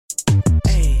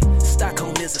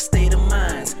Stockholm is a state of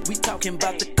mind. We talking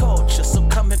about the culture, so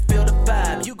come and feel the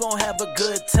vibe. You gon' have a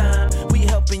good time. We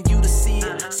helping you to see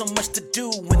it. So much to do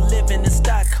when living in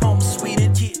Stockholm,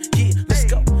 Sweden. Yeah, let's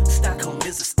go. Stockholm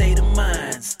is a state of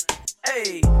mind.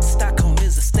 Hey, Stockholm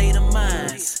is a state of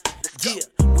mind. Yeah,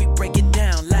 we break it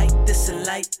down like this and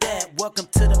like that. Welcome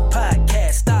to the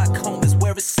podcast. Stockholm is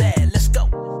where it's at. Let's go.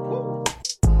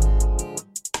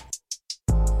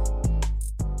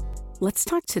 Let's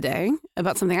talk today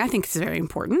about something I think is very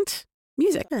important.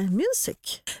 Music.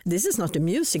 Music. This is not a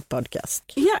music podcast.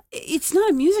 Yeah, it's not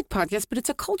a music podcast, but it's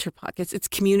a culture podcast. It's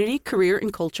community, career,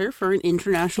 and culture for an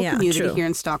international community here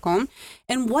in Stockholm.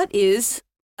 And what is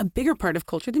a bigger part of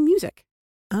culture than music?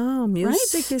 Oh,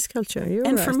 music is culture. You're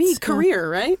and right. for me, career,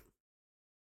 right?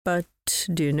 But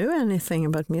do you know anything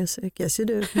about music? Yes, you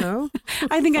do. No?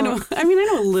 I think I know. I mean, I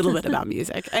know a little bit about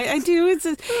music. I do. It's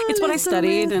what I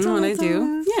studied and what I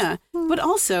do. Yeah. But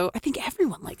also, I think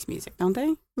everyone likes music, don't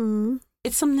they? Mm.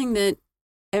 It's something that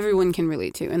everyone can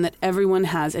relate to and that everyone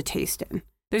has a taste in.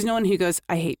 There's no one who goes,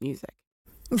 I hate music.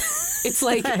 It's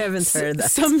like I haven't heard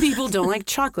that. Some people don't like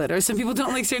chocolate or some people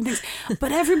don't like certain things,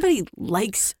 but everybody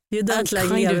likes You don't like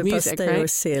kind of music, leverpastej right? or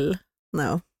sill?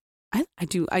 No. I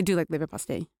do like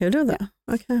leverpastej. You do that?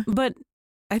 Yeah. Okay. But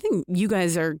I think you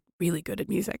guys are really good at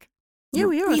music. Yeah,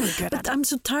 we are. Really good but at it. I'm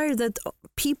so tired that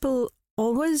people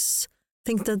always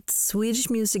think that Swedish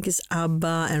music is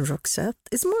ABBA and Roxette.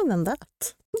 It's more than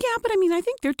that. Yeah, but I mean, I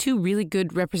think they're two really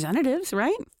good representatives,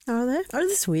 right? Are they? Are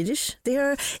they Swedish? They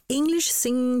are English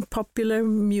sing popular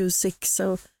music,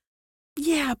 so...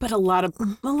 Yeah, but a lot of,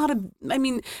 I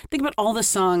mean, think about all the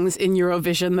songs in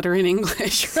Eurovision that are in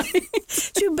English, right?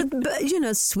 True, but you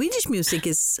know, Swedish music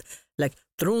is like...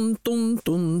 It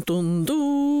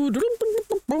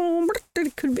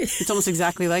could be... It's almost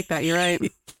exactly like that, you're right.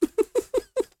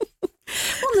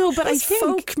 Well, no, but it's I think...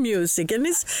 folk music and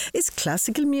it's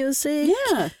classical music.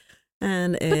 Yeah.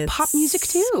 And but it's... pop music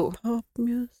too. Pop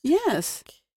music. Yes.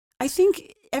 I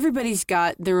think everybody's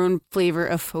got their own flavor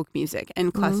of folk music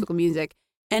and classical music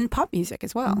and pop music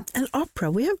as well. And opera.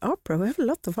 We have opera. We have a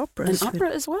lot of opera. And opera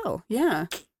as well, yeah.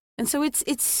 And so it's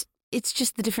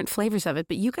just the different flavors of it.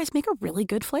 But you guys make a really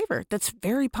good flavor that's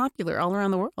very popular all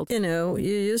around the world. You know,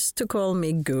 you used to call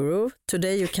me guru.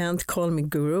 Today you can't call me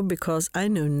guru because I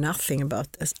know nothing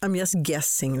about this. I'm just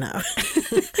guessing now.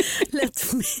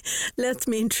 Let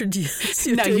me introduce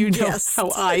you now to you a know guest.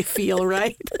 how I feel,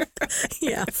 right?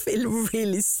 Yeah, I feel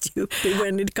really stupid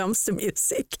when it comes to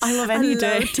music. I love any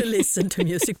day. I love to listen to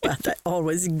music, but I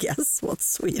always guess what's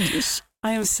Swedish.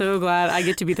 I am so glad I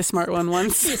get to be the smart one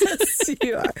once. Yes,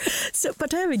 you are. So,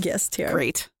 but I have a guest here.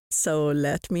 Great. So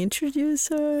let me introduce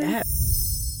her. Yeah.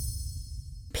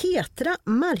 Petra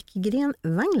Markgren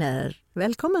Wangler.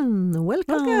 Welcome.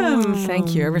 Welcome.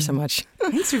 Thank you ever so much.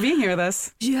 Thanks for being here with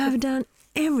us. You have done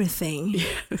everything.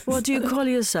 Yes. What do you call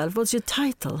yourself? What's your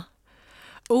title?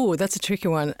 Oh, that's a tricky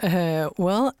one.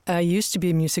 Well, I used to be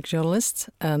a music journalist,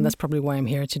 and that's probably why I'm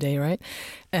here today, right?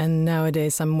 And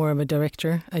nowadays I'm more of a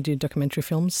director. I do documentary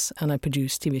films and I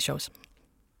produce TV shows.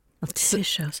 TV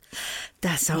shows.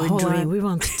 That's our dream. We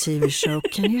want a TV show.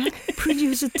 Can you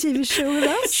produce a TV show with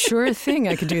us? Sure thing,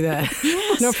 I could do that.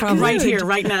 Yes, no problem. Right here,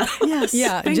 right now. Yes.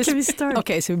 Yeah. When can we start?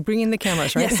 Okay, so bring in the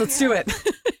cameras, right? Yes, let's do it.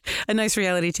 A nice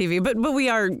reality TV. But we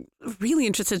are really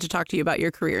interested to talk to you about your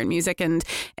career in music and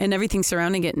everything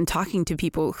surrounding it and talking to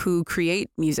people who create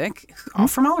music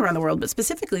from all around the world, but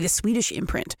specifically the Swedish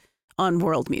imprint on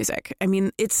world music. I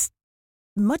mean, it's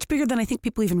much bigger than I think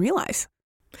people even realize.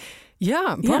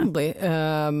 Yeah, probably.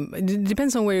 It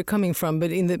depends on where you're coming from,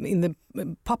 but in the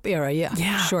pop era, yeah,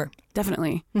 sure,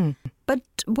 definitely. Mm. But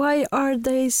why are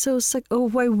they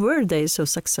why were they so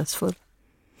successful?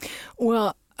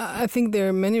 Well, I think there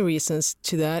are many reasons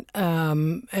to that.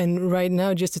 And right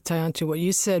now, just to tie on to what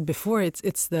you said before,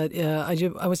 it's that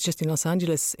I was just in Los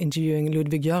Angeles interviewing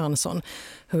Ludwig Göransson,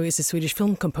 who is a Swedish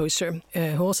film composer,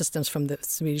 who also stems from the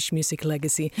Swedish music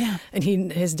legacy. Yeah. And he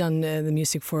has done the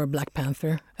music for Black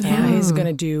Panther. Yeah. He's going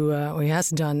to do, he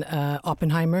has done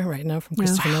Oppenheimer right now from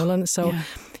Christopher Nolan. So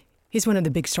he's one of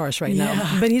the big stars right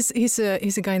now. But he's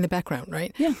a guy in the background,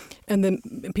 right? Yeah. And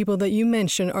the people that you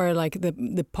mentioned are like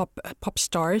the pop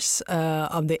stars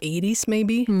of the 80s,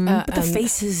 maybe. But the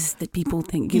faces that people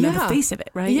think, you know, the face of it,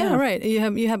 right? Yeah, right. You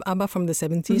have ABBA from the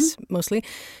 70s mostly,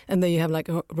 and then you have like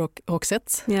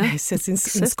Roxette. Yeah. It says in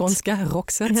Skånska,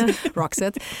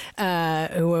 Roxette,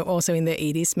 who were also in the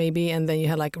 80s maybe, and then you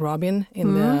had like Robin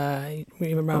in the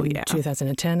around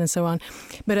 2010 and so on.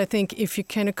 But I think if you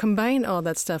kind of combine all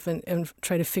that stuff and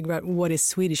try to figure out what is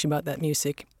Swedish about that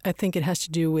music, I think it has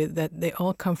to do with that they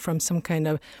all come from some kind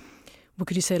of what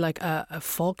could you say, like a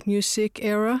folk music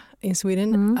era in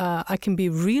Sweden. I can be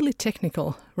really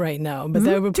technical right now, but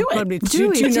that would probably be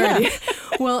too nerdy.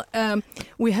 Well,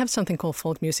 we have something called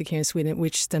folk music here in Sweden,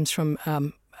 which stems from.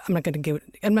 I'm not going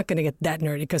to get that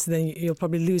nerdy because then you'll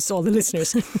probably lose all the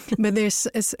listeners. But there's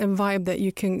a vibe that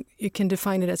you can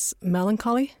define it as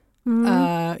melancholy.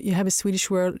 You have a Swedish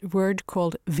word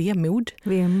called vemod.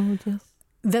 Vemod, yes.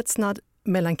 That's not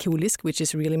melancholisk, which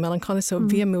is really melancholy. So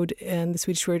vemod, and the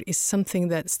Swedish word, is something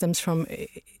that stems from.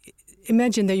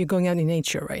 Imagine that you're going out in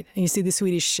nature, right? And you see the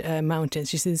Swedish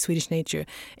mountains, you see the Swedish nature,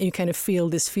 and you kind of feel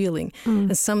this feeling.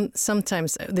 And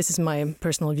sometimes, this is my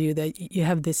personal view, that you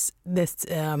have this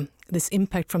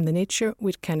impact from the nature,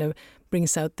 which kind of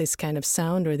brings out this kind of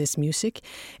sound or this music.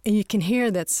 And you can hear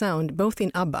that sound both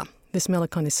in ABBA, this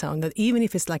melancholy sound, that even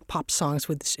if it's like pop songs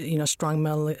with strong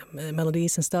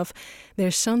melodies and stuff,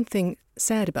 there's something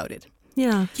sad about it.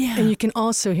 Yeah. And you can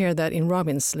also hear that in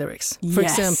Robyn's lyrics. For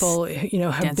example,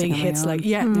 her Dancing big on My hits Own. like,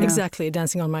 exactly,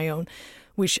 Dancing on My Own,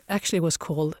 which actually was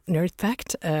called Nerd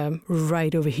Fact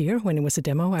right over here when it was a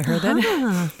demo. I heard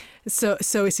that.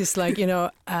 So it's just like,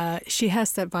 she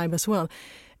has that vibe as well.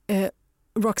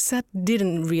 Roxette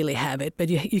didn't really have it, but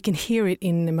you can hear it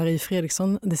in Marie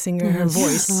Fredriksson, the singer, her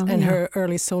voice, and her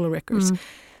early solo records.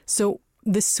 So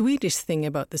the Swedish thing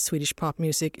about the Swedish pop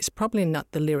music is probably not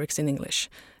the lyrics in English,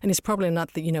 and it's probably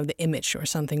not the the image or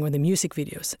something or the music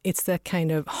videos. It's that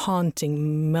kind of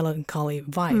haunting, melancholy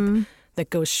vibe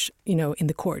that goes, in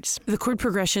the chords. The chord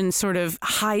progression sort of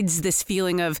hides this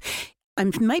feeling of, I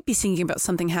might be singing about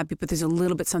something happy, but there's a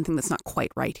little bit something that's not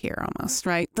quite right here almost,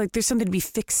 right? Like there's something to be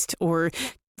fixed or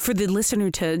for the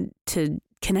listener to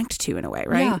connect to in a way,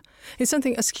 right? Yeah, it's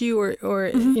something askew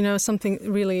or something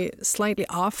really slightly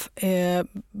off,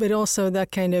 but also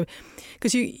that kind of,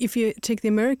 because if you take the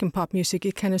American pop music,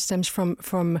 it kind of stems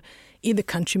from either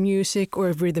country music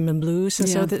or rhythm and blues, and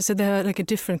so they have like a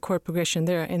different chord progression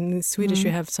there. And in Swedish,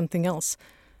 you have something else.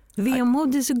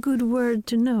 Vemod is a good word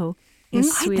to know in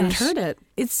Swedish. I'd not heard it.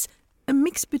 It's a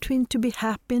mix between to be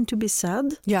happy and to be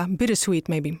sad. Yeah, bittersweet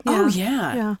maybe. Oh,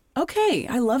 yeah. Okay,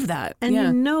 I love that. And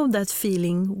you know that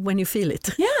feeling when you feel it.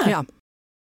 Yeah.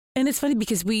 And it's funny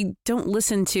because we don't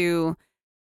listen to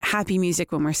happy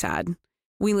music when we're sad.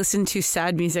 We listen to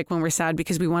sad music when we're sad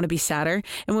because we want to be sadder.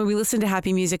 And when we listen to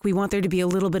happy music, we want there to be a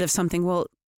little bit of something. Well,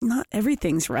 not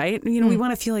everything's right. We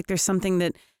want to feel like there's something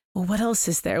that, well, what else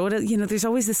is there? There's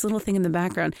always this little thing in the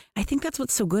background. I think that's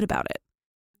what's so good about it.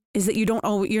 Is that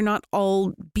you're not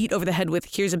all beat over the head with,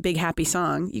 here's a big happy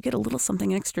song. You get a little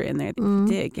something extra in there that you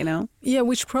dig, Yeah,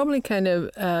 which probably kind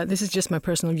of, this is just my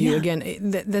personal view again,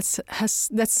 that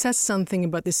says something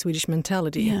about the Swedish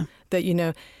mentality. Yeah.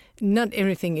 That, not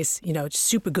everything is,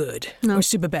 super good or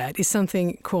super bad. It's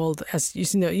something called, as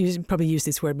you probably used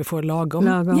this word before, lagom.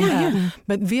 Lagom.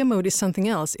 But vemod is something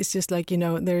else. It's just like,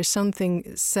 there's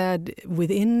something sad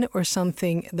within or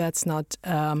something that's not...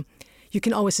 you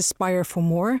can always aspire for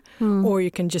more, or you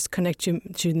can just connect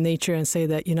to nature and say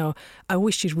that, I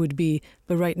wish it would be,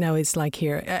 but right now it's like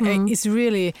here.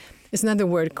 It's another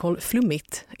word called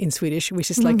flummigt in Swedish,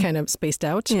 which is like kind of spaced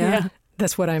out. Yeah.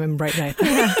 That's what I'm in right now.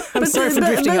 I'm sorry for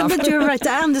drifting off. But you're right.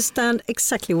 I understand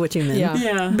exactly what you mean.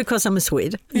 Yeah. Because I'm a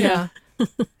Swede. Yeah.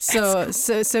 So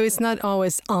it's not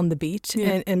always on the beat,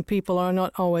 and people are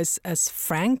not always as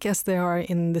frank as they are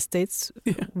in the States,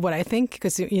 what I think,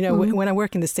 because when I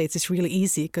work in the States it's really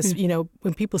easy because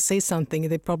when people say something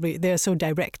they're so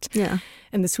direct,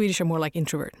 and the Swedish are more like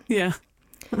introvert.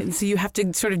 And so you have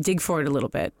to sort of dig for it a little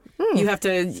bit.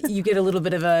 You get a little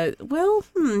bit of a,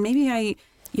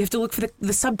 you have to look for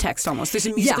the subtext almost. There's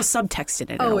a musical subtext in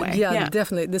it in a way. Yeah,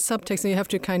 definitely. The subtext, and you have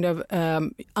to kind of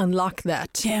unlock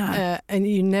that. Yeah. And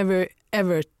you never,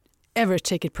 ever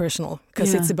take it personal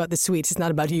because it's about the Swedes. It's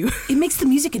not about you. It makes the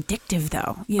music addictive,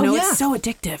 though. It's so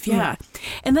addictive. Yeah.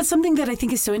 And that's something that I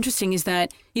think is so interesting is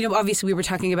that, obviously we were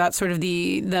talking about sort of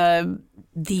the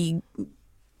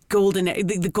golden age,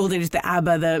 the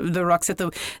ABBA, the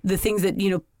Roxette, the things that,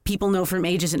 people know from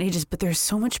ages and ages, but there's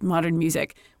so much modern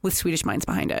music with Swedish minds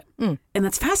behind it. And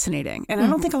that's fascinating. And I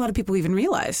don't think a lot of people even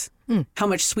realize how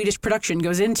much Swedish production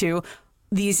goes into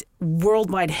these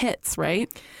worldwide hits, right?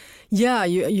 Yeah,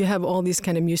 you have all these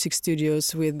kind of music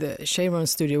studios. With Cheiron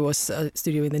Studio was a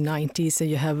studio in the 90s, and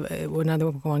you have another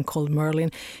one called Merlin.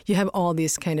 You have all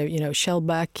these kind of,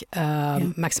 Shellback,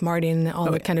 Max Martin, all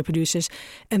the kind of producers.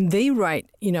 And they write,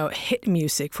 hit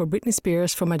music for Britney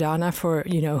Spears, for Madonna, for,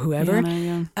 whoever.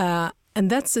 And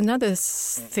that's another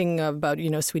thing about,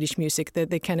 Swedish music,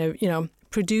 that they kind of,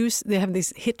 produce, they have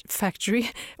this hit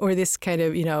factory or this kind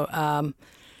of,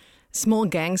 small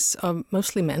gangs of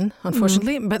mostly men,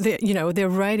 unfortunately, but they're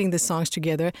writing the songs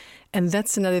together, and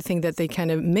that's another thing that they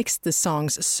kind of mix the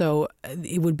songs so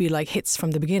it would be like hits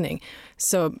from the beginning.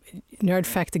 So, nerd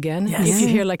fact again: if you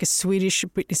hear like a Swedish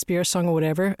Britney Spears song or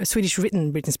whatever, a Swedish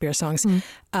written Britney Spears songs,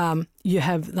 you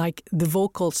have like the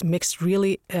vocals mixed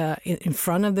really in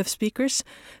front of the speakers,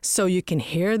 so you can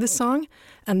hear the song,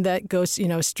 and that goes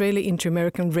straight into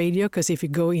American radio, because if you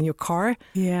go in your car,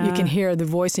 you can hear the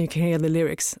voice and you can hear the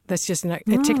lyrics. That's just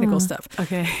technical stuff.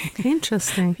 Okay.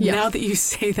 Interesting. Now that you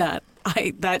say that,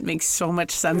 that makes so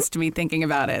much sense to me thinking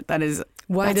about it. That's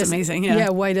amazing. Yeah.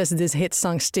 Why does this hit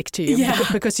song stick to you? Yeah.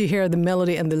 Because you hear the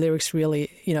melody and the lyrics really,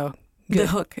 good. The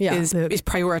hook is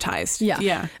prioritized.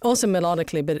 Yeah. Also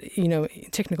melodically, but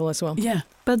technical as well. Yeah.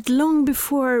 But long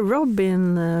before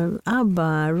Robin,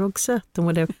 ABBA, Roxette and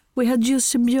whatever, we had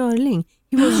Jussi Björling.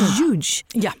 He was huge.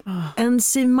 Yeah. And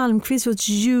Siw Malmkvist was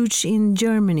huge in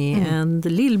Germany, and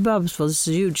Lil Bubs was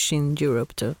huge in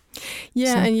Europe too.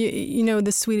 Yeah, so. And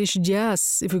the Swedish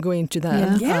jazz, if we go into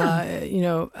that,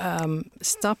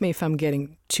 stop me if I'm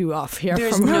getting too off here.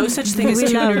 There's no such thing as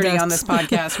too nerdy on this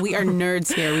podcast. We are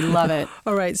nerds here. We love it.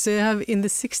 All right, so you have in the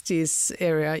 60s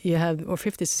area, or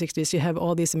 50s to 60s, you have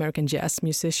all these American jazz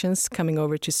musicians coming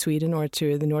over to Sweden or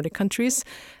to the Nordic countries.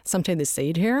 Sometimes they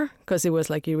stayed here because it was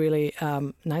like a really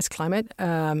nice climate.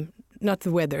 Not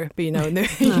the weather, but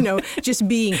just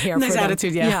being here. Nice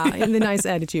attitude, yeah, the nice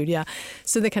attitude, yeah.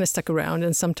 So they kind of stuck around,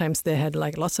 and sometimes they had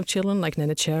like lots of children, like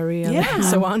Nana Cherry and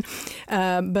so on.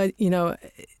 But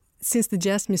since the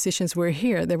jazz musicians were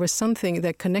here, there was something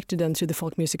that connected them to the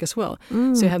folk music as well.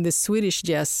 So you have the Swedish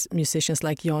jazz musicians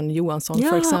like Jan Johansson,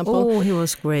 for example. Oh, he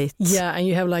was great. Yeah, and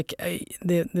you have like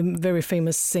the very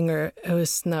famous singer who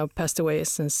has now passed away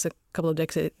since a couple of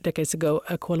decades ago,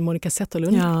 called Monica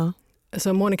Zetterlund. Yeah.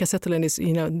 So Monica Zetterlund is,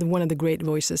 one of the great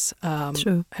voices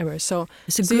ever. So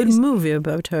it's a good movie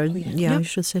about her. Yeah, you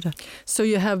should say that. So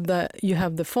you have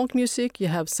the folk music, you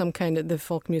have some kind of the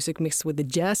folk music mixed with the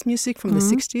jazz music from the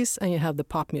 60s, and you have the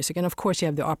pop music, and of course you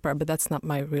have the opera. But that's not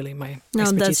my No,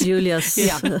 expertise. that's Julia's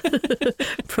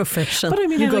profession. But I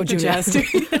mean, you I go, like the Julia. jazz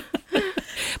too.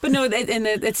 But no, and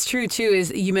it's true too.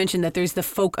 Is you mentioned that there's the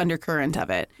folk undercurrent of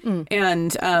it,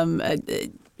 and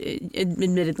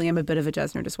admittedly, I'm a bit of a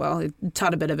jazz nerd as well. I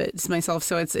taught a bit of it myself.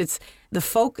 So it's the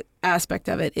folk aspect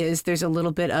of it is there's a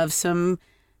little bit of some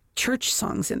church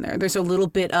songs in there. There's a little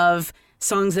bit of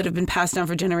songs that have been passed down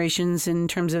for generations in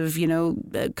terms of,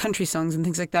 country songs and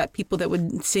things like that. People that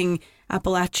would sing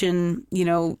Appalachian,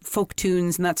 folk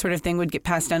tunes and that sort of thing would get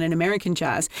passed down in American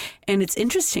jazz. And it's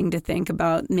interesting to think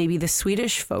about maybe the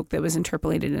Swedish folk that was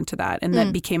interpolated into that, and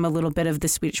that became a little bit of the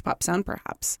Swedish pop sound,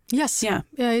 perhaps. Yes. Yeah,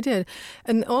 it did.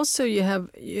 And also you have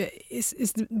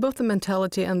is both the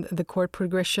mentality and the chord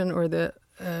progression, or the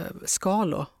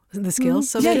skala. The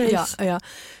skills of it. Yeah.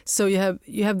 So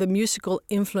you have the musical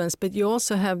influence, but you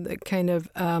also have the kind of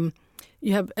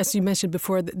you have, as you mentioned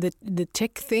before, the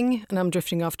tech thing, and I'm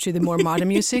drifting off to the more modern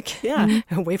music.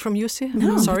 Away from Jussi.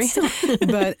 No, sorry,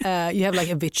 but you have like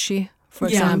Avicii, for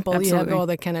example. Absolutely. You have all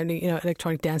the kind of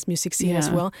electronic dance music scene as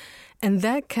well, and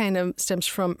that kind of stems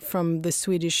from the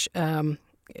Swedish.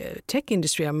 Tech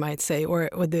industry, I might say, or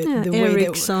the way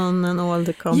Ericsson and all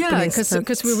the companies. Yeah,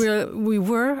 because we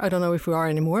were, I don't know if we are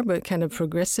anymore, but kind of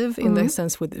progressive in the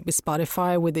sense with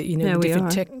Spotify, with the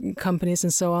different tech companies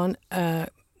and so on,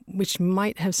 which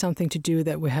might have something to do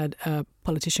that we had a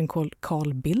politician called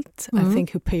Carl Bildt, I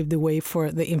think, who paved the way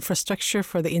for the infrastructure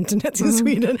for the internet in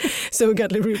Sweden. So we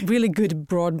got a really good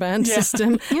broadband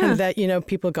system, and that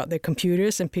people got their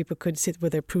computers and people could sit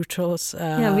with their Pro Tools.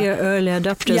 We are early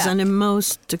adopters and the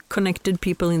most connected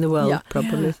people in the world,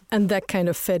 probably. And that kind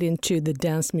of fed into the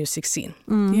dance music scene.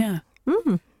 Yeah.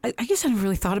 I guess I never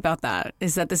really thought about that,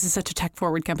 is that this is such a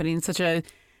tech-forward company and such a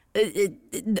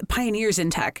pioneers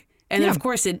in tech. And of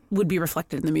course, it would be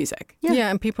reflected in the music. Yeah,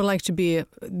 and people like to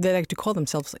call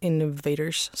themselves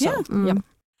innovators. So,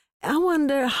 I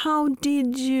wonder, how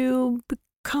did you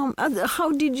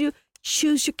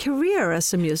choose your career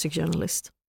as a music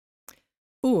journalist?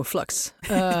 Oh, flux.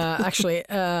 Actually,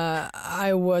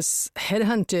 I was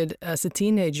headhunted as a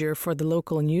teenager for the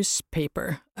local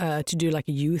newspaper to do like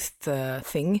a youth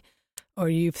thing or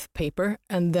youth paper.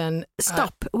 And then...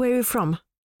 Where are you from?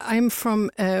 I'm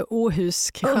from Åhus,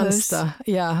 Kristianstad.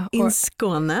 In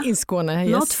Skåne. In Skåne,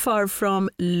 yes. Not far from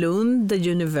Lund, the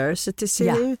university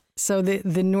city. So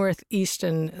the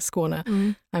northeastern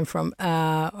Skåne I'm from,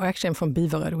 or actually I'm from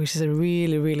Biveröd, which is a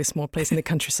really, really small place in the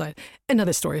countryside.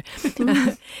 Another story.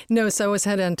 No, so I was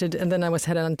headhunted, and then I was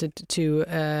headhunted to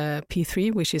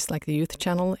P3, which is like the youth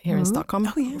channel here in Stockholm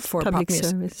for public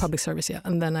service, yeah.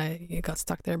 And then I got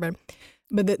stuck there.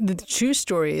 But the true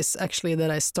story is actually that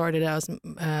I started out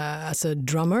as a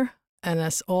drummer. And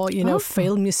as all,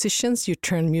 failed musicians, you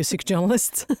turn music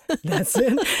journalists. That's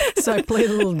it. So I played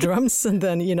little drums and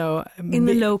then, In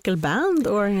the local band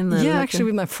or in the... Yeah, actually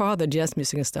with my father, jazz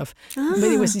music and stuff. But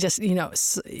it was just,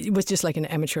 it was just like an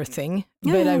amateur thing.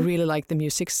 Yeah. But I really liked the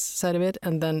music side of it.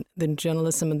 And then the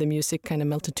journalism and the music kind of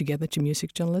melted together to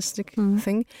music journalistic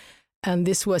thing. And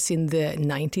this was in the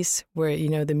 90s where,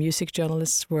 the music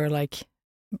journalists were like...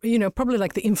 probably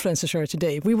like the influencers are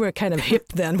today. We were kind of hip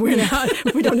then.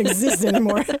 We don't exist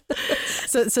anymore.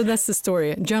 So that's the story.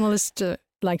 Journalists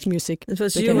liked music. It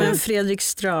was you and Fredrik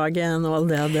Strage and all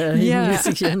the other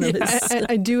music journalists.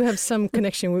 I do have some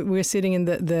connection. We're sitting in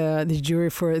the jury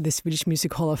for the Swedish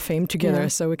Music Hall of Fame together,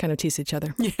 so we kind of tease each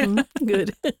other. Yeah.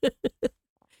 Good.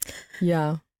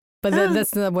 Yeah. But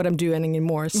that's not what I'm doing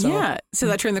anymore. So. Yeah, so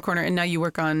that turned the corner, and now you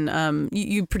work on,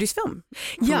 you produce film.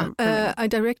 I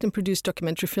direct and produce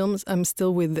documentary films. I'm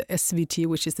still with the SVT,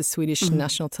 which is the Swedish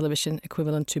national television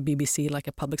equivalent to BBC, like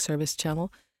a public service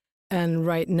channel. And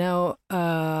right now,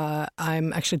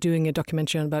 I'm actually doing a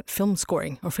documentary about film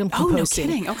scoring or film composing.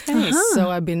 Oh, no kidding. Okay. So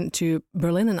I've been to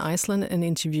Berlin and Iceland and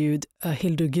interviewed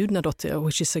Hildur Gudnadottir,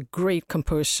 which is a great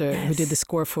composer who did the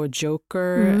score for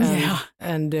Joker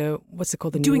and what's it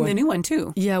called? Doing the new one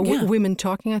too. Yeah, Women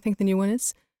Talking, I think the new one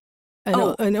is.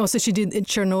 And also she did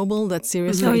Chernobyl, that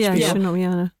series. Chernobyl,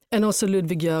 yeah. And also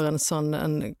Ludwig Göransson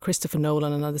and Christopher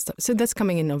Nolan and other stuff. So that's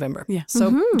coming in November. Yeah.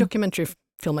 So documentary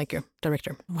filmmaker,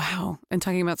 director. Wow. And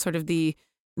talking about sort of the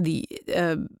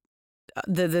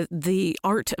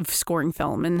art of scoring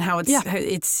film and how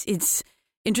it's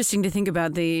interesting to think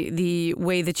about the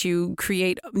way that you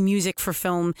create music for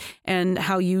film and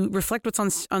how you reflect what's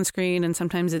on screen, and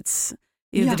sometimes it's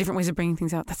the different ways of bringing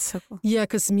things out. That's so cool. Yeah,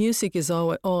 because music is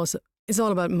all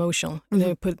about emotion.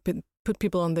 Put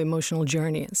people on the emotional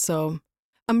journey. So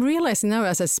I'm realizing now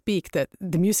as I speak that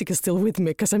the music is still with me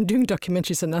because I'm doing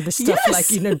documentaries and other stuff like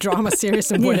drama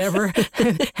series and whatever,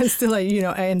 and still I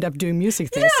end up doing music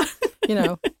things.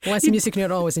 Once a music nerd,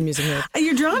 always a music nerd.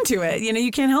 You're drawn to it.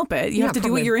 You can't help it. You have to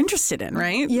do what you're interested in,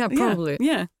 right? Yeah, probably.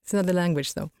 Yeah. It's not the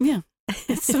language though. Yeah.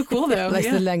 It's so cool though. Like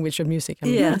the language of music.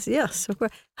 Yes, of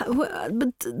course.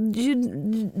 But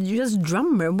you just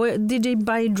drummer. Did they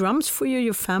buy drums for you,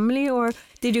 your family, or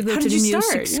did you go to the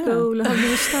music school? How did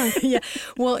you start?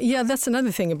 Well, that's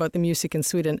another thing about the music in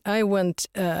Sweden. I went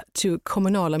to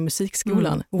Kommunala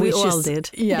Musikskolan. We all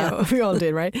did. Yeah, we all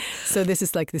did, right? So this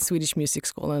is like the Swedish music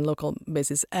school on a local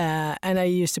basis. And I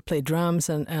used to play drums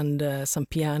and some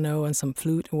piano and some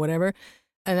flute or whatever.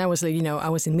 And I was I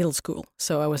was in middle school,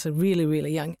 so I was really,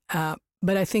 really young.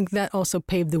 But I think that also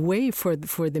paved the way for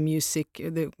the music,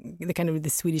 the kind of the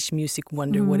Swedish music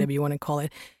wonder, whatever you want to call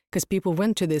it. Because people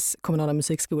went to this Kommunala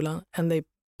Musikskolan and they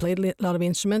played a lot of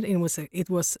instruments. And it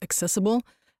was accessible.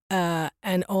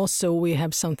 And also we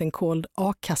have something called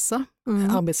A-kassa,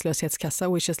 arbetslöshetskassa,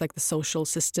 which is like the social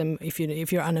system. If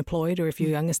you're unemployed or if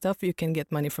you're young and stuff, you can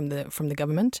get money from the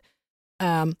government.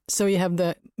 So you have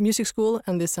the music school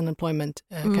and this unemployment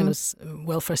kind of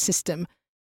welfare system.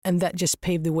 And that just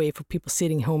paved the way for people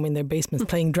sitting home in their basements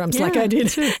playing drums like I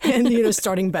did and,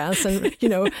 starting bands. And,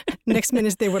 next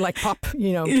minute they were like pop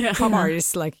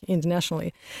artists like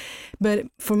internationally. But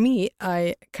for me,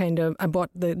 I bought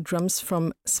the drums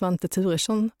from Svante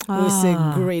Thuresson, who is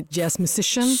a great jazz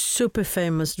musician. Super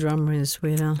famous drummer in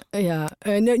Sweden.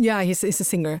 He's a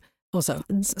singer. Also,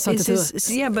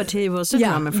 but he was a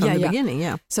drummer from the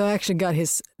beginning. So I actually got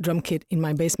his drum kit in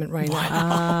my basement right now.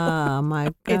 Ah,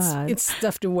 my God! It's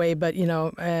stuffed away, but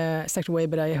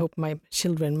But I hope my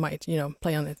children might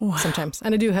play on it sometimes.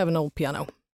 And I do have an old piano.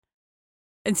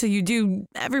 And so you do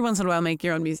every once in a while make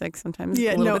your own music sometimes.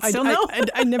 Yeah, no,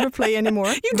 I never play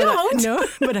anymore. You don't? No,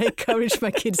 but I encourage my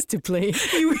kids to play.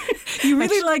 You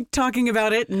really like talking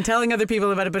about it and telling other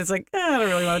people about it, but it's like, I don't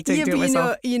really want to do it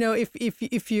myself.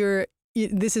 If you're,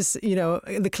 this is,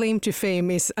 the claim to fame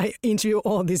is I interview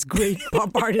all these great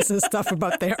pop artists and stuff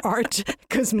about their art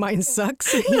because mine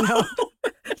sucks,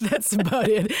 That's about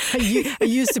it. I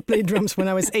used to play drums when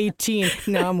I was 18.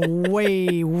 Now I'm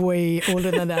way, way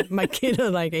older than that. My kids are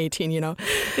like 18, you know.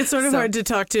 It's sort of hard to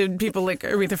talk to people like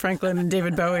Aretha Franklin and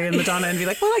David Bowie and Madonna and be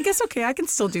like, well, I guess, okay, I can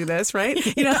still do this, right?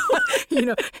 You know, you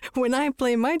know, when I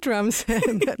play my drums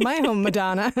at my home,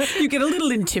 Madonna, you get a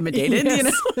little intimidated,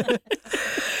 yes. You know.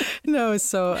 No,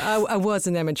 so I was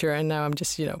an amateur and now I'm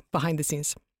just, you know, behind the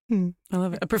scenes. I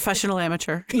love it. A professional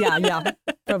amateur. Yeah,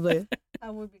 probably. I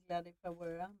would be glad if I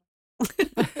were.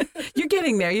 You're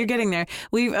getting there. You're getting there.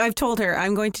 I've told her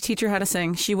I'm going to teach her how to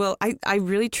sing. She will. I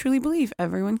really truly believe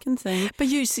everyone can sing. But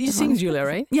you sing, Julia,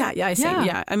 right? Yeah, I sing.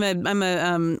 Yeah, I'm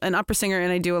an opera singer,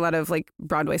 and I do a lot of like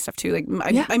Broadway stuff too. Like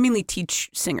I mainly teach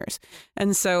singers,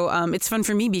 and so it's fun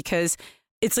for me because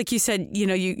it's like you said. You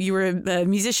know, you were a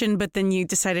musician, but then you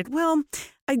decided, well,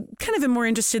 I kind of am more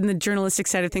interested in the journalistic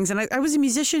side of things. And I was a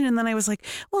musician, and then I was like,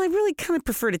 well, I really kind of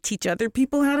prefer to teach other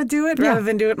people how to do it rather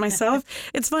than do it myself.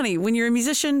 It's funny when you're a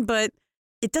musician, but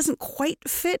it doesn't quite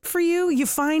fit for you. You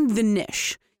find the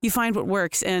niche. You find what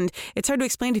works. And it's hard to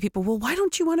explain to people, well, why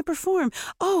don't you want to perform?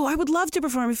 Oh, I would love to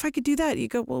perform if I could do that. You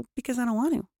go, well, because I don't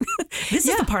want to. This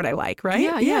is the part I like,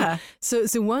 right? Yeah. So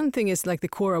one thing is like the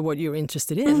core of what you're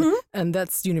interested in, and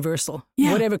that's universal.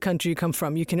 Yeah. Whatever country you come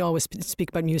from, you can always speak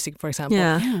about music, for example.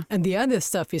 Yeah. And the other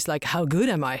stuff is like, how good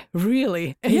am I?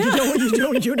 Really? And you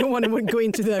don't want to go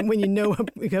into that when you know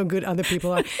how good other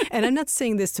people are. And I'm not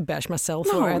saying this to bash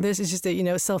myself or others. It's just that, you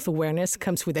know, self-awareness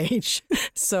comes with age.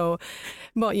 So,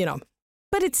 well, you know.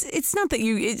 But it's not that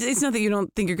you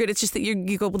don't think you're good. It's just that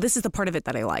you go, well, this is the part of it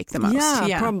that I like the most.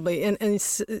 Yeah. Probably.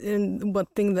 And one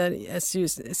thing that, as you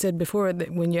said before,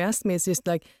 that when you asked me, it's just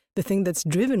like the thing that's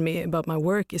driven me about my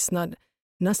work is not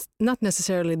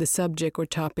necessarily the subject or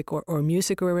topic or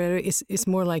music or whatever. It's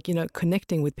more like, you know,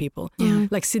 connecting with people. Yeah.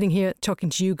 Like sitting here talking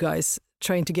to you guys,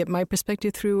 trying to get my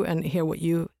perspective through and hear what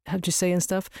you have to say and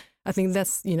stuff. I think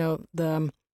that's, you know,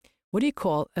 the what do you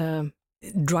call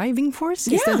driving force?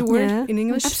 Is that the word in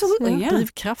English? Absolutely, yeah.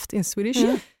 Drivkraft in Swedish.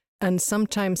 Yeah. And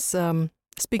sometimes,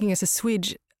 speaking as a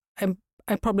Swede,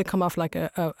 I probably come off like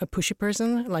a pushy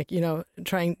person, like, you know,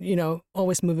 trying, you know,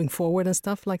 always moving forward and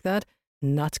stuff like that.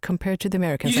 Not compared to the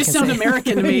Americans. You just sound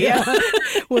American to me. Yeah.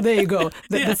 Well, there you go.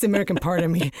 That's the American part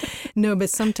of me. No, but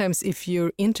sometimes if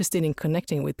you're interested in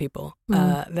connecting with people,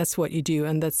 that's what you do.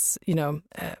 And that's, you know,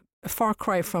 a far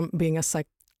cry from being a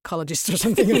psychologist or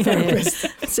something, a therapist.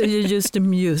 So you use the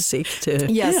music to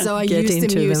so I use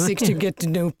the music to get to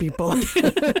know people.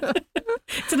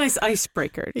 It's a nice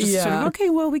icebreaker. Just sort of, okay,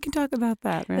 well, we can talk about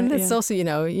that. Right? And that's also, you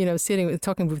know,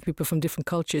 talking with people from different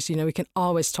cultures, you know, we can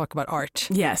always talk about art.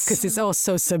 Yes. Because it's all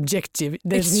so subjective.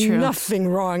 There's nothing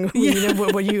wrong with you know,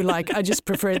 what you like. I just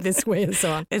prefer it this way and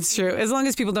so on. It's true. As long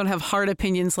as people don't have hard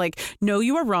opinions like, no,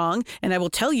 you are wrong, and I will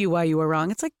tell you why you are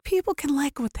wrong. It's like people can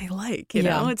like what they like, you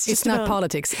know? It's not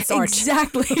politics. It's art.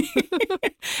 Exactly.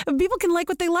 People can like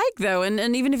what they like, though.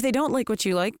 And even if they don't like what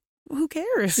you like, who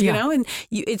cares, you know? And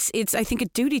it's I think a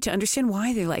duty to understand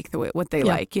why they like what they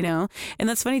like, you know? And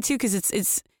that's funny too, because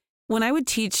it's when I would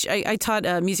teach, I taught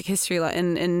music history a lot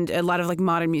and a lot of like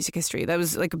modern music history. That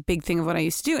was like a big thing of what I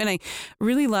used to do. And I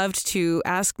really loved to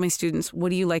ask my students, what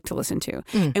do you like to listen to?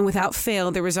 And without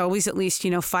fail, there was always at least,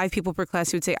 you know, 5 people per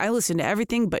class who would say, I listen to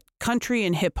everything but country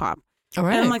and hip hop. All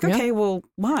right. And I'm like, okay, well,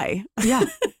 why? Yeah.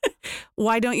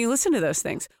 Why don't you listen to those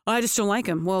things? Well, I just don't like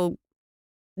them. Well,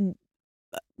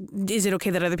 is it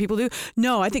okay that other people do?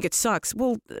 No, I think it sucks.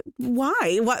 Well,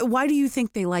 why? Why do you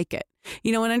think they like it?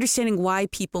 You know, and understanding why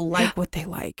people like what they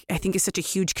like, I think is such a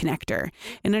huge connector.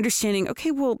 And understanding,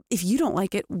 okay, well, if you don't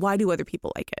like it, why do other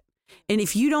people like it? And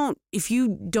if you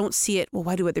don't see it, well,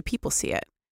 why do other people see it?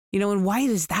 You know, and why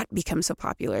does that become so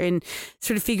popular? And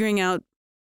sort of figuring out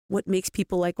what makes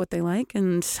people like what they like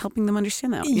and helping them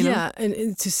understand that. You know?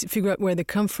 And to figure out where they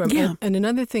come from. Yeah. And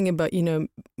another thing about, you know,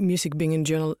 music being in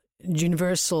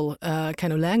universal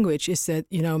kind of language is that,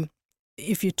 you know,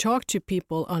 if you talk to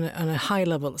people on a high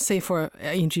level, say for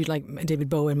interview like David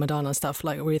Bowie and Madonna and stuff,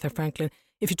 like Aretha Franklin,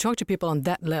 if you talk to people on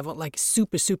that level, like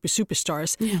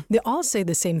superstars, they all say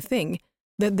the same thing,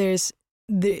 that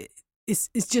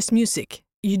it's just music.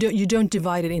 You don't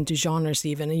divide it into genres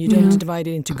even, and you don't divide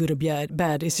it into good or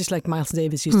bad. It's just like Miles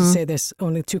Davis used to say, there's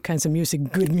only 2 kinds of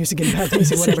music, good music and bad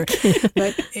music, whatever.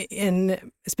 But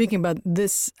in speaking about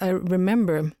this, I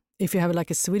remember, if you have like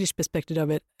a Swedish perspective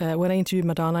of it, when I interviewed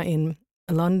Madonna in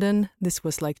London, this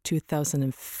was like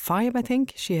 2005, I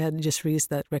think. She had just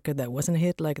released that record that wasn't a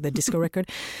hit, like the disco record.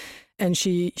 And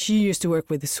she used to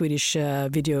work with the Swedish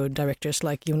video directors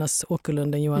like Jonas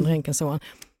Åkerlund and Johan Renck and so on.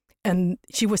 And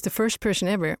she was the first person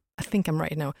ever, I think I'm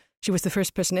right now, she was the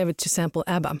first person ever to sample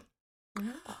ABBA.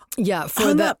 Yeah, for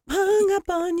hung up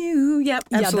on you. Yep,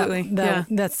 absolutely.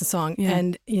 That's the song. Yeah.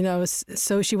 And,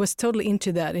 so she was totally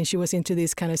into that. And she was into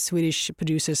these kind of Swedish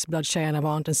producers, Bloodshy and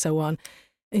Avant and so on.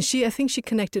 And I think she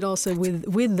connected also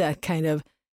with that kind of,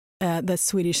 that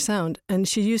Swedish sound. And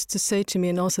she used to say to me,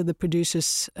 and also the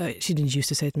producers, she didn't used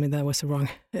to say to me, that was the wrong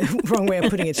way of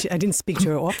putting it. I didn't speak to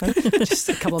her often, just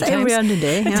a couple of times. Every other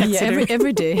day. Yeah,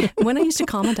 every day. When I used to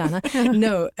call Madonna.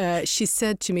 No, she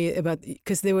said to me about,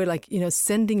 because they were like,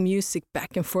 sending music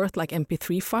back and forth like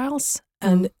MP3 files.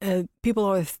 And people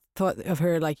always thought of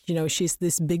her like, she's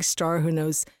this big star who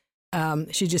knows,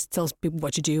 she just tells people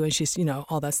what to do and she's,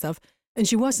 all that stuff. And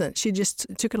she wasn't. She just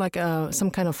took like some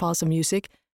kind of files of music.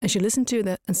 And she listened to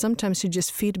that, and sometimes she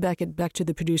just feedback it back to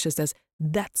the producers as,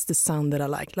 that's the sound that I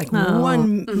like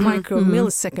 1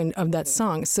 millisecond of that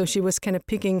song. So she was kind of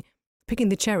picking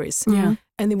the cherries. Yeah.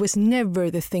 And it was never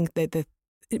the thing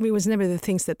it was never the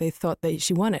things that they thought that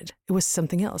she wanted. It was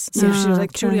something else. So she was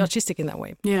like truly artistic in that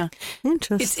way. Yeah.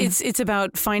 Interesting. It's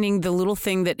about finding the little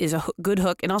thing that is a good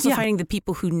hook, and also finding the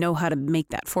people who know how to make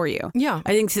that for you. Yeah.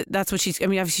 I think that's what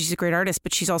obviously she's a great artist,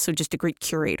 but she's also just a great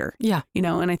curator. Yeah.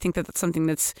 And I think that's something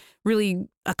that's really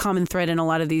a common thread in a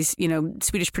lot of these,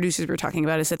 Swedish producers we're talking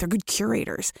about, is that they're good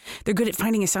curators. They're good at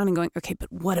finding a sound and going, okay, but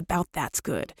what about that's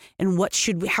good? And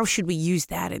how should we use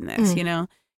that in this,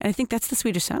 And I think that's the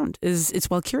Swedish sound, it's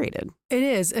well curated. It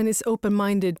is, and it's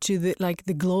open-minded to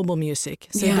the global music.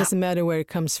 So it doesn't matter where it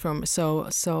comes from. So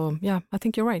yeah, I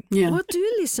think you're right. Yeah. What do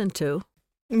you listen to?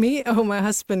 Me? Oh, my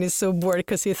husband is so bored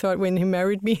because he thought when he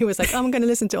married me, he was like, I'm going to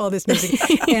listen to all this music.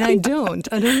 And I don't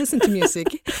listen to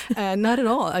music. Not at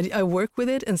all. I work with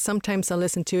it and sometimes I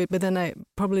listen to it, but then I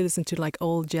probably listen to like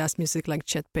old jazz music like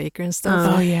Chet Baker and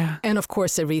stuff. Oh, yeah. And of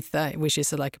course, Aretha, which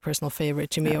is like a personal favorite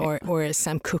to me, or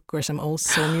Sam Cooke or some old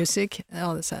soul music.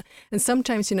 All this. And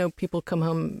sometimes, people come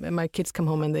home, my kids come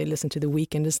home and they listen to The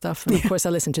Weeknd and stuff. And of course, I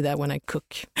listen to that when I cook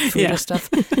food or stuff.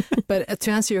 But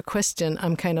to answer your question,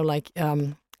 I'm kind of like,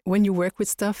 when you work with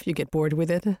stuff, you get bored with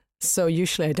it. So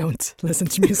usually I don't listen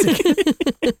to music.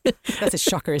 That's a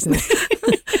shocker, isn't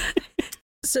it?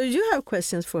 So you have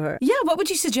questions for her? Yeah, what would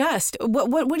you suggest?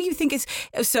 What do you think is...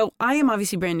 So I am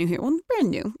obviously brand new here. Well, brand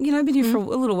new. I've been here for a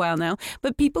little while now.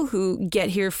 But people who get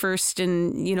here first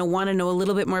and, want to know a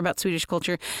little bit more about Swedish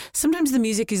culture, sometimes the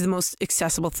music is the most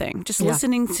accessible thing. Just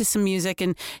listening to some music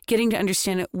and getting to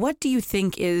understand it. What do you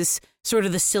think is sort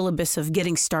of the syllabus of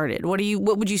getting started?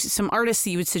 Some artists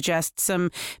that you would suggest,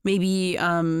 some maybe...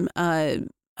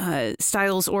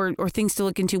 styles or things to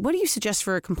look into. What do you suggest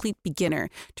for a complete beginner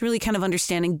to really kind of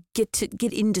understand and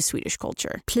get into Swedish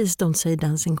culture? Please don't say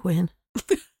Dancing Queen.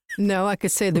 No, I could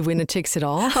say The Winner Takes It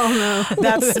All. Oh no,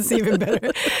 that's even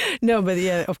better. No, but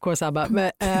yeah, of course, ABBA.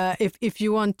 But if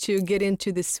you want to get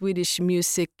into the Swedish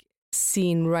music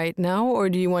scene right now, or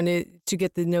do you want to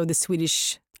get to know the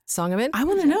Swedish song of it? I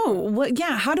want to know.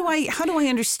 How do I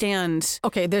understand?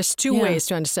 Okay, there's two ways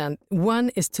to understand. One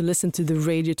is to listen to the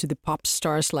radio, to the pop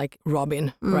stars like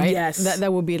Robin, right? Yes.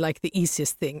 That would be like the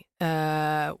easiest thing.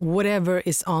 Whatever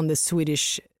is on the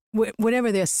Swedish,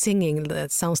 whatever they're singing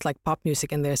that sounds like pop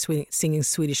music and they're singing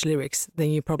Swedish lyrics, then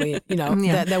you probably,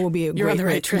 that would be a great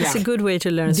way. It's a good way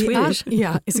to learn Swedish.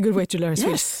 It's a good way to learn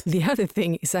Swedish. The other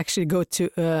thing is actually go to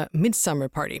a midsummer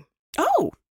party.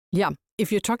 Oh. Yeah.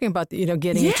 If you're talking about,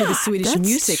 getting into the Swedish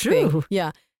music thing.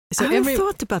 Yeah. So I haven't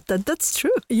thought about that. That's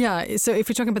true. Yeah. So if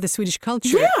you're talking about the Swedish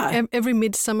culture, every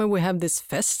midsummer we have this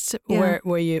fest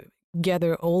where you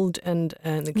gather old and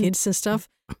the kids and stuff.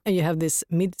 And you have this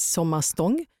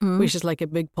midsommarstång, which is like a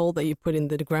big pole that you put in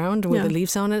the ground with the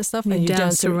leaves on it and stuff. And you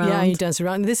dance around. Yeah, you dance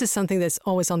around. This is something that's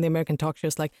always on the American talk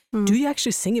shows. Like, do you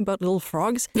actually sing about little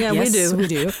frogs? Yeah, yes, we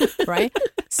do. Right?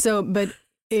 So, but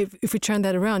if we turn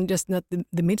that around, just not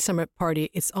the midsummer party,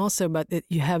 it's also about that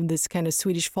you have this kind of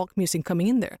Swedish folk music coming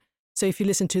in there. So if you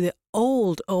listen to the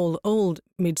old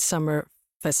midsummer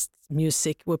fest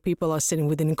music where people are sitting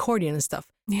with an accordion and stuff,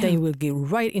 then you will get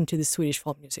right into the Swedish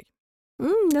folk music.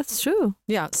 That's true.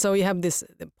 Yeah, so you have this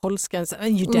polska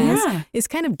and you dance. Yeah. It's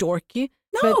kind of dorky.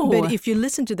 No. But if you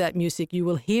listen to that music, you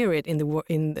will hear it in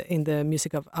the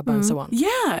music of ABBA and so on.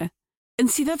 Yeah. And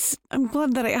see, I'm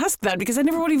glad that I asked that because I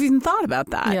never would have even thought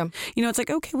about that. Yeah. It's like,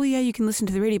 okay, well, yeah, you can listen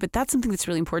to the radio, but that's something that's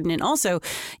really important. And also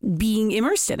being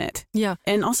immersed in it. Yeah.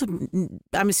 And also,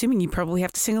 I'm assuming you probably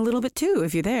have to sing a little bit too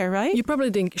if you're there, right? You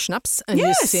probably drink schnapps and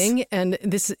you sing. And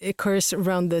this occurs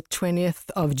around the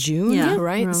 20th of June,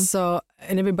 right? Right. So,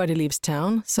 and everybody leaves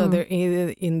town. So they're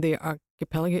either in the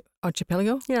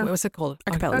archipelago? Yeah. What was it called?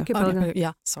 Archipelago.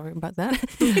 Yeah, sorry about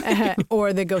that.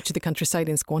 Or they go to the countryside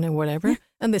in Skåne or whatever,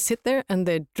 and they sit there and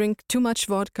they drink too much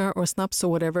vodka or snaps or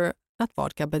whatever, not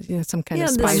vodka, but some kind of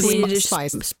the spice. Swedish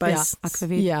spice. spice.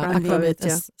 Akvavit. Akvavit,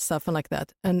 yeah. stuff like that.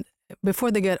 And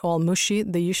before they get all mushy,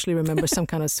 they usually remember some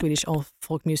kind of Swedish old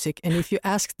folk music. And if you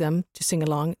ask them to sing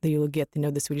along, then you will get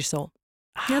the Swedish soul.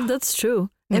 Yeah, that's true.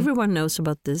 Everyone knows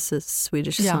about this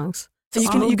Swedish songs. So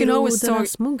you can always talk.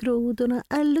 Små grodorna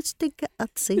är lustiga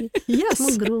att se. Yes.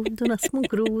 Små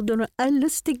grodorna är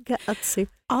lustiga att se.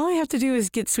 All I have to do is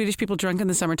get Swedish people drunk in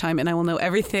the summertime and I will know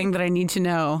everything that I need to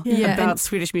know about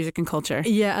Swedish music and culture.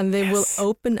 Yeah, and they will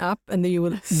open up and then you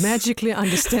will magically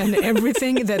understand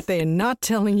everything that they are not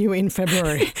telling you in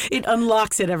February. It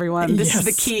unlocks it, everyone. This is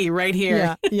the key right here.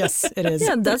 Yeah, yes, it is.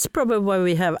 Yeah, that's probably why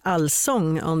we have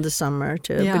Allsång on the summer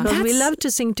too, because we love to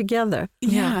sing together.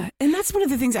 Yeah, and that's one of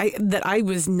the things that I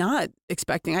was not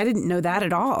expecting. I didn't know that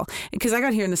at all because I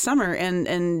got here in the summer and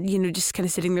just kind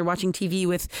of sitting there watching TV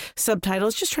with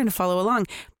subtitles, just trying to follow along.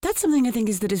 That's something I think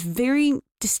is very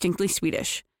distinctly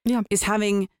Swedish. Yeah, is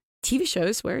having TV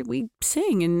shows where we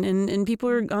sing and people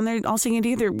are on there all singing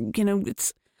together.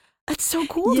 That's so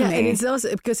cool. Yeah, to me. and it's also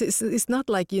because it's not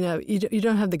like you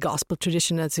don't have the gospel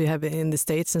tradition as you have in the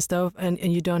States and stuff, and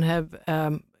you don't have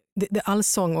the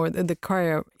Allsång or the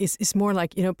choir is more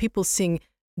like people sing.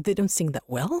 They don't sing that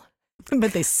well,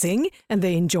 but they sing and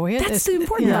they enjoy it. That's the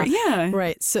important part. Yeah,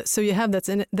 right. So you have that,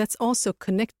 and that's also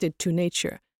connected to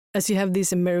nature. As you have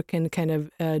this American kind of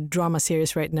drama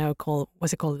series right now called,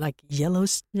 what's it called, like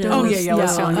Yellowstone? Oh yeah,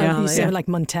 Yellowstone. You see like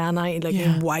Montana,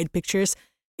 in wide pictures.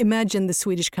 Imagine the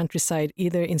Swedish countryside,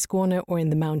 either in Skåne or in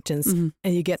the mountains,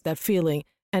 and you get that feeling.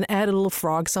 And add a little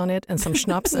frogs on it and some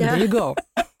schnapps, and there you go.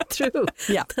 True.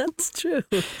 Yeah, that's true.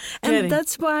 And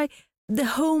that's why the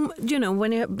home,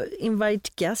 when you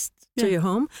invite guests to your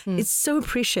home, it's so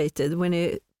appreciated when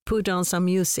you put on some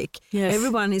music. Yes.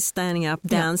 Everyone is standing up,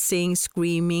 dancing,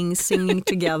 screaming, singing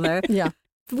together. Yeah.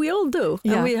 We all do.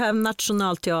 Yeah. And we have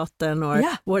Nationalteatern or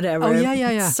whatever. Oh,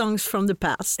 yeah. Songs from the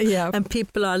past. Yeah. And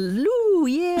people are, Lou,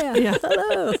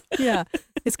 hello. Yeah.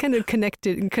 It's kind of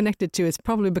connected to. It's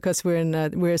probably because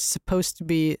we're supposed to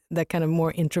be that kind of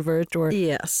more introvert. Or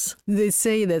yes, they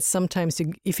say that sometimes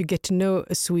if you get to know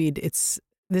a Swede, this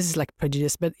is like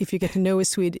prejudice, but if you get to know a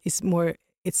Swede, it's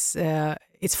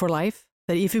for life.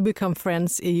 That if you become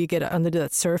friends, you get under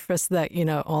that surface that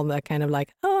all that kind of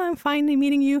like, oh, I'm finally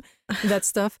meeting you, that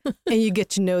stuff, and you get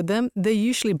to know them. They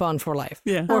usually bond for life,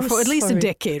 or for at least a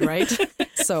decade, right?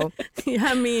 So you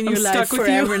have me in your life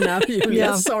forever now, Julia.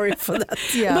 Yeah. Sorry for that.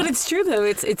 Yeah. But it's true though.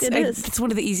 It's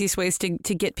one of the easiest ways to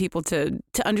get people to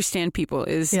understand people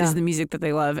is the music that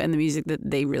they love and the music that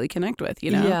they really connect with.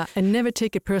 Yeah, and never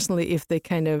take it personally if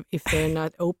they're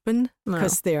not open,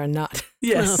 because they are not.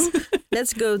 Yes. No.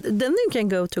 Let's go. Then you can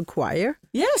go to choir.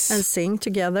 Yes. And sing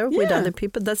together with other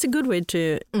people. That's a good way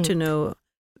to know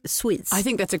Swedes. I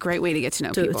think that's a great way to get to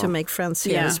know people. To make friends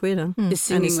here in Sweden. Is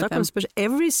singing and in with Stockholm, them.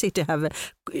 every city have a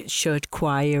church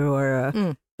choir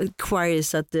or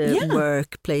choirs at the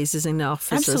workplaces and the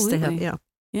offices. Absolutely. They have,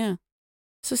 Yeah.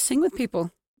 So sing with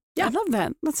people. Yeah. I love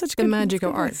that. That's such the good magic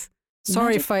of art. advice.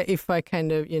 Sorry if I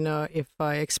kind of if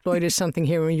I exploited something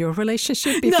here in your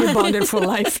relationship. If you bonded for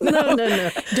life, No.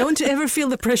 Don't ever feel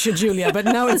the pressure, Julia. But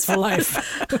now it's for life.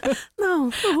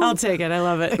 No. I'll take it. I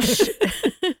love it.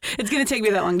 It's going to take me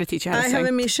that long to teach you how to I sing. have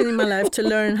a mission in my life to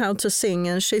learn how to sing,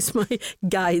 and she's my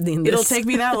guide in this. It'll take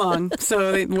me that long.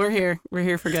 So we're here. We're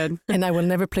here for good. And I will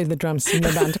never play the drums in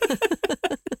the band.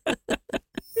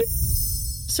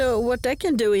 So what I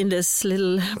can do in this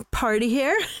little party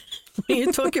here, when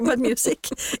you're talking about music,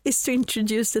 is to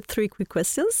introduce the 3 quick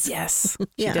questions. Yes.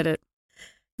 She did it.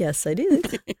 Yes, I did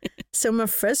it. So my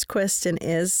first question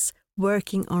is,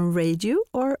 working on radio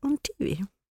or on TV?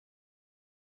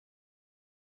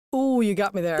 Oh, you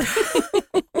got me there.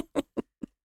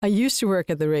 I used to work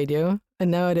at the radio, and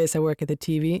nowadays I work at the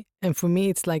TV. And for me,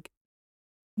 it's like,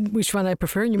 which one I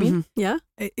prefer, you mean? Yeah.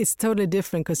 It's totally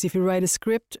different, because if you write a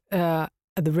script at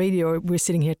the radio, we're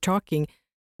sitting here talking,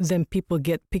 then people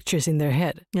get pictures in their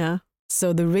head. Yeah.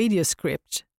 So the radio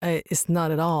script is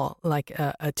not at all like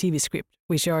a TV script,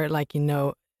 which are like,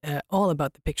 all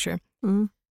about the picture. Mm.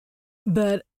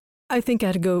 But I think I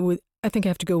have to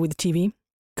go with TV,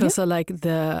 because I like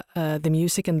the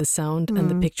music and the sound and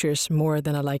the pictures more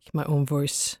than I like my own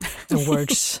voice and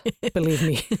words. Believe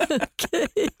me.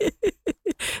 Okay.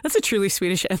 That's a truly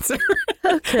Swedish answer.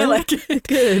 Okay. I like it.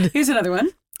 Good. Here's another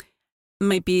one.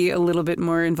 Might be a little bit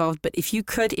more involved, but if you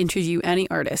could interview any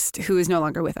artist who is no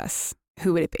longer with us,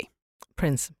 who would it be?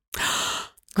 Prince.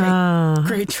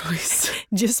 Great choice.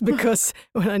 Just because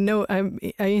when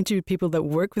I interviewed people that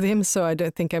work with him, so I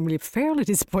don't think I'm really fairly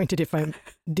disappointed if I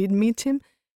did meet him.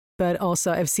 But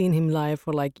also I've seen him live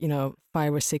for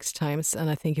 5 or 6 times, and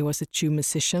I think he was a true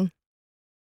musician.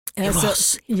 It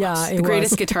was. Yeah, the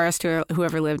greatest guitarist who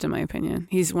ever lived, in my opinion.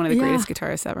 He's one of the greatest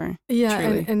guitarists ever. Yeah,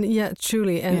 truly. and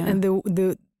truly, and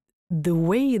the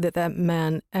way that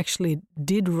man actually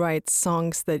did write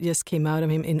songs that just came out of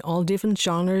him in all different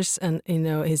genres, and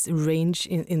his range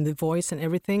in the voice and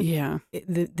everything. Yeah,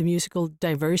 the musical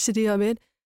diversity of it.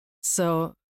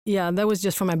 So yeah, that was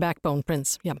just from my backbone,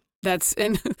 Prince. Yeah,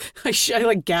 and I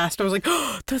like gasped. I was like,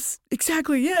 oh, that's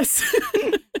exactly yes.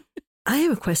 I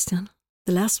have a question.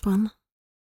 The last one.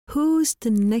 Who's the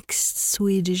next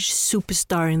Swedish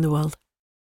superstar in the world?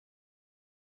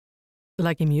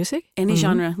 Like in music? Any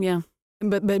genre, yeah.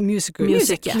 But music,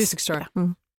 yes. Music star.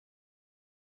 Yeah.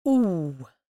 Ooh,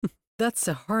 that's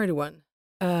a hard one.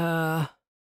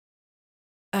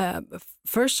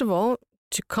 First of all,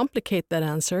 to complicate that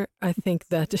answer, I think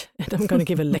that, and I'm going to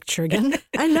give a lecture again.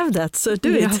 I love that, so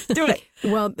do it. Do it.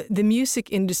 Well, the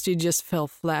music industry just fell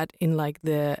flat in like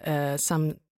the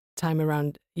some time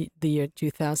around the year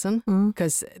 2000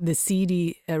 because the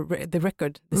CD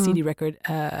record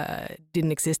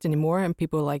didn't exist anymore, and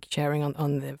people were like sharing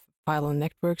on the file on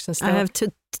networks and stuff. I have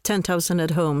 10,000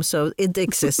 at home, so it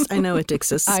exists. I know it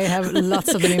exists. I have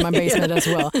lots of them in my basement as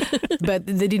well, but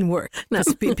they didn't work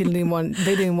because people didn't want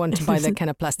to buy that kind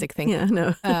of plastic thing. Yeah,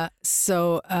 no.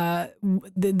 So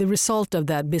the result of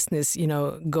that business,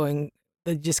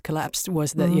 that just collapsed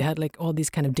was that you had like all these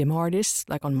kind of demo artists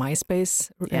like on MySpace,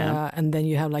 and then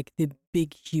you have like the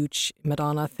big, huge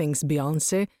Madonna things,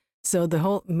 Beyonce. So the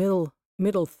whole middle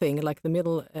thing, like the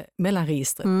middle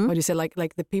mellanregister. What do you say? Like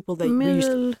the people that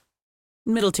middle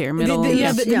tier,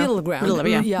 the middle ground.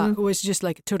 It was just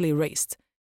like totally erased.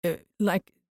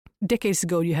 Like decades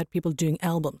ago, you had people doing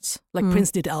albums, like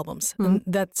Prince did albums, and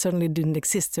that certainly didn't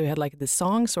exist. So you had like the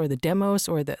songs or the demos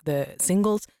or the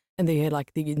singles. And they had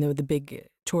like the big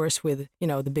tours with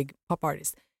the big pop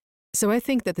artists. So I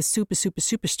think that the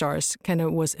superstars kind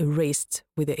of was erased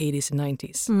with the 80s and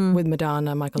 90s with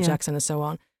Madonna, Michael Jackson, and so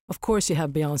on. Of course, you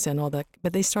have Beyonce and all that,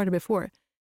 but they started before.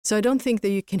 So I don't think that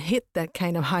you can hit that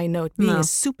kind of high note being a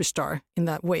superstar in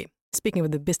that way. Speaking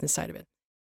of the business side of it,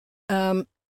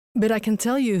 but I can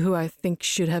tell you who I think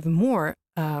should have more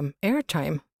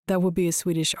airtime. That would be a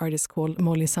Swedish artist called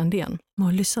Molly Sandén.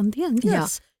 Molly Sandén,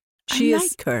 yes. Yeah. I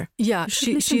like her. Yeah,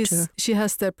 she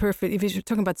has that perfect. If you're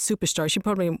talking about superstar, she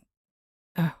probably.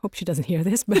 I hope she doesn't hear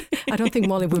this, but I don't think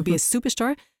Molly would be a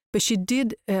superstar. But she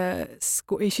did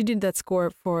She did that score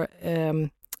for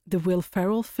the Will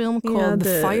Ferrell film called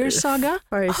The Fire Saga.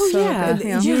 Yeah.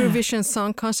 Eurovision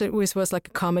Song Contest, which was like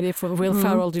a comedy for Will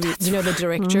Ferrell, the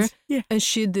director. Yeah. And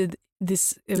she did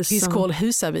this piece called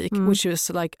Husavik, which was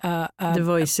like the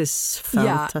voice is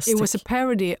fantastic. Yeah, it was a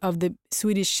parody of the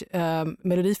Swedish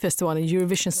Melodifestivalen and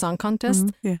Eurovision Song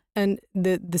Contest. And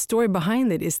the story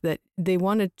behind it is that they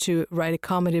wanted to write a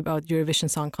comedy about Eurovision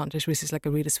Song Contest, which is like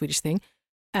a really Swedish thing.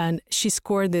 And she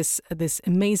scored this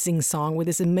amazing song with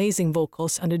this amazing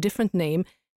vocals under a different name,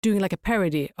 doing like a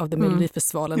parody of the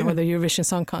Melodifestivalen or the Eurovision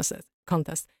Song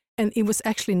Contest. And it was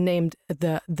actually named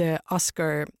the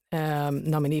Oscar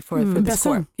nominee for the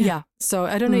score. Song. Yeah. So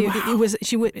I don't know.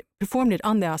 She performed it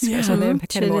on the Oscars, so the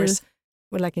categories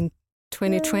were like in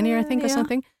 2020, I think, or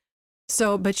something.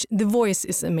 So, but the voice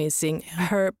is amazing. Yeah.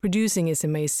 Her producing is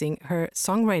amazing. Her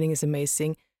songwriting is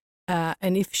amazing.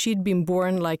 And if she'd been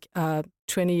born like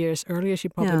 20 years earlier,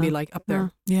 she'd probably be like up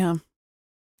there. Yeah.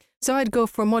 So I'd go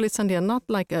for Molly Sandén, not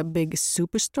like a big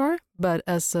superstar, but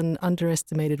as an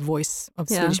underestimated voice of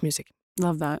Swedish music.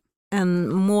 Love that. And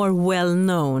more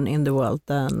well-known in the world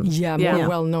than... more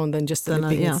well-known than just a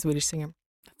big Swedish singer.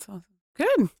 That's awesome.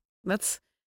 Good. That's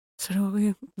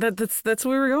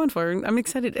what we were going for. I'm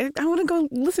excited. I want to go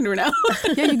listen to her now.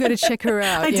 Yeah, you got to check her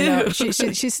out. I do. She's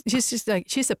just like,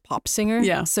 she's a pop singer.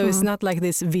 Yeah. So it's not like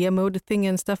this via mode thing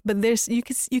and stuff, but you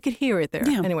could hear it there.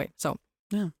 Yeah. Anyway, so.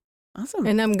 Yeah. Awesome.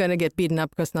 And I'm gonna get beaten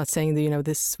up because not saying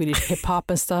this Swedish hip hop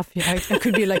and stuff. I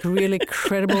could be like really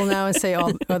credible now and say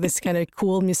all this kind of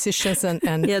cool musicians and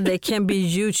they can be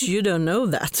huge. You don't know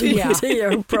that. Yeah, they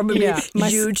are probably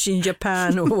huge in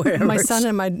Japan or wherever. My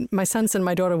sons and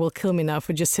my daughter will kill me now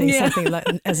for just saying something like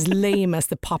as lame as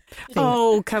the pop thing.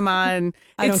 Oh, come on!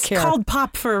 I don't care. It's called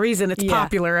pop for a reason. It's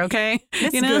popular, okay?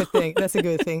 That's a good thing. That's a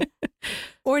good thing.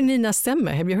 Or Nina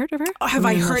Stemme. Have you heard of her? Oh, have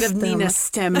I heard of Nina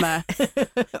Stemme?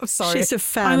 I'm sorry. She's a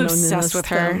fan. I'm obsessed with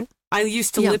her. I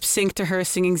used to lip sync to her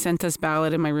singing Senta's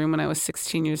Ballad in my room when I was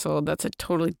 16 years old. That's a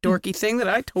totally dorky thing that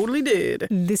I totally did.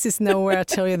 This is now where I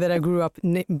tell you that I grew up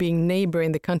being neighbor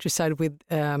in the countryside with,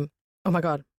 oh my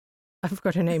God, I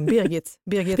forgot her name, Birgit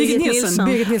Nilsson.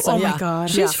 Birgit Nilsson. Oh my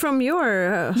God. She's from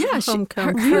your her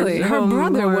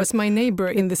brother was my neighbor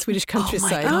in the Swedish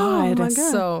countryside. Oh my God.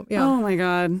 So, Oh my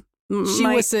God.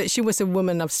 She was a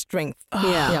woman of strength.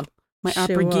 Yeah. My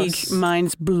opera geek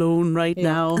mind's blown right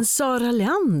now. And Sara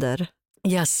Leander.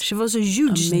 Yes. She was a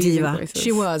huge diva. Voices.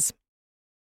 She was.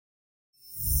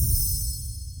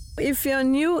 If you're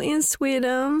new in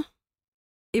Sweden,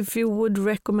 if you would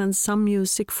recommend some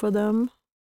music for them,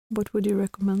 what would you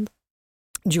recommend?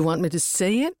 Do you want me to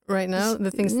say it right now?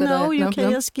 The things that you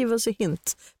can just give us a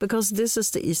hint, because this is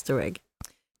the Easter egg.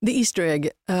 The Easter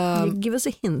egg. You give us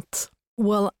a hint.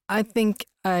 Well, I think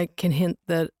I can hint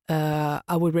that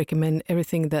I would recommend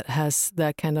everything that has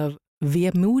that kind of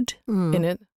vemod in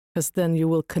it, because then you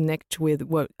will connect with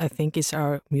what I think is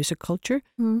our music culture.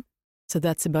 So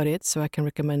that's about it. So I can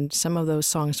recommend some of those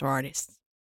songs or artists.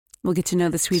 We'll get to know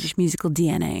the Swedish musical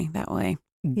DNA that way.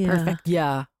 Yeah. Perfect.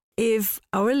 Yeah. If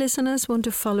our listeners want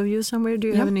to follow you somewhere, do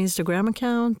you have an Instagram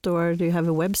account, or do you have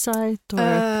a website,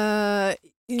 or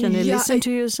can they listen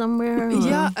to you somewhere? Or?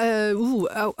 Yeah,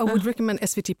 I would recommend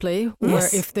SVT Play, where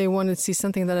if they want to see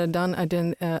something that I've done, I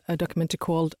did a documentary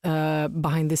called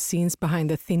Behind the Scenes, Behind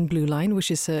the Thin Blue Line,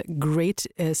 which is a great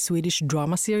Swedish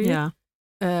drama series. Yeah.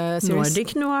 Series.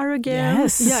 Nordic Noir again.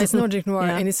 Yes. Yeah, it's Nordic Noir,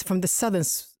 and it's from the southern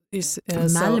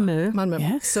Malmö. Malmö.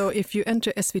 Yes. So if you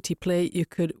enter SVT Play, you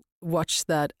could watch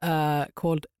that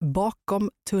called Bakom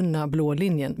tunna blå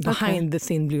linjen, Behind the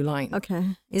Thin Blue Line.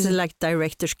 Okay. Is it like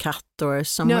director's cut or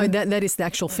something? No, that is the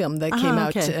actual film that came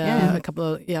out a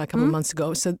couple of months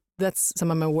ago. So that's some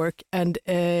of my work. And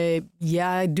I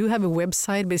do have a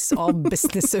website, but it's all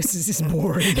business, so it's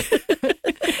boring.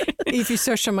 If you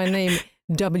search on my name,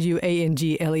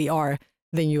 WANGLER,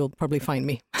 then you'll probably find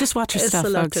me. Just watch your stuff,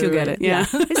 folks. You'll get it. Yeah.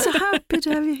 It's so happy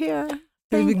to have you here.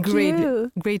 It's been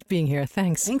great being here.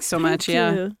 Thanks. Thanks so much.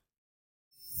 You.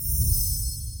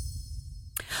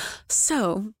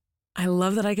 So, I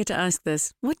love that I get to ask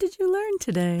this. What did you learn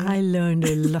today? I learned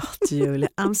a lot, Julia.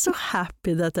 I'm so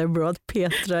happy that I brought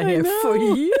Petra here for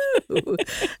you.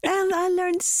 And I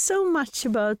learned so much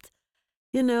about,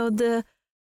 the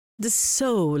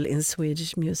soul in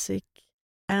Swedish music,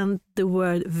 and the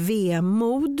word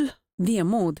vemod.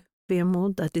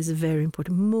 Vemod, that is very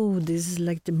important. Mood is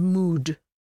like the mood.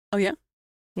 Oh, yeah?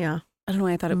 Yeah. I don't know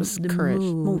why I thought it was the courage.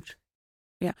 Mood.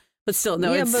 Yeah. But still,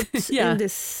 no, yeah, it's... but in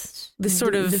this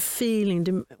sort of... The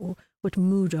feeling, what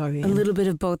mood are you in? A little bit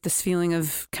of both, this feeling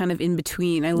of kind of in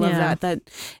between. I love that.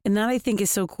 And that I think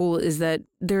is so cool, is that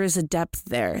there is a depth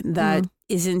there that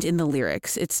isn't in the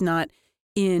lyrics. It's not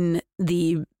in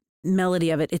the melody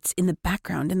of it. It's in the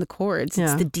background, in the chords.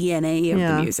 It's the DNA of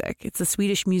the music. It's the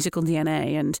Swedish musical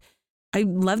DNA. And I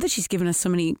love that she's given us so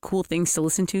many cool things to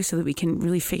listen to so that we can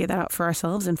really figure that out for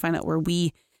ourselves and find out where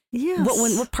we,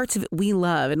 what parts of it we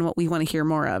love and what we want to hear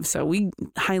more of. So we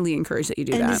highly encourage that you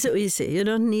do that. And it's so easy. You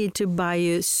don't need to buy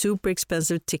a super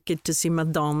expensive ticket to see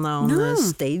Madonna on a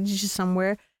stage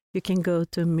somewhere. You can go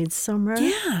to Midsummer.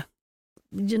 Yeah.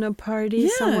 Party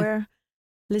somewhere.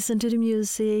 Listen to the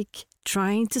music.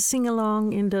 Trying to sing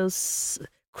along in those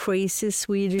crazy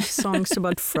Swedish songs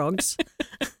about frogs.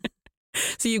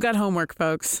 So you got homework,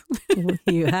 folks.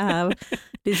 You have.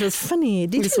 This was funny.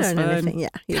 Did you learn anything? Yeah,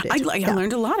 you did. I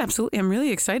learned a lot. Absolutely. I'm really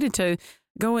excited to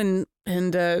go and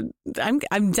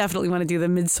I'm definitely want to do the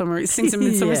sing some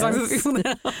Midsummer songs with people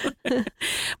now.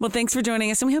 Well, thanks for joining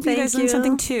us, and we hope you guys learned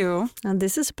something too. And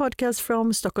this is a podcast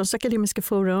from Stockholms Akademiska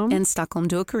Forum and Stockholm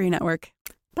Dual Career Network.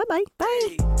 Bye-bye.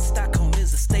 Bye. Stockholm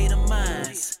is a state of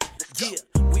mind. Yeah,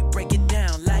 we break it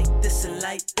down like this and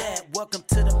like that. Welcome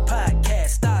to the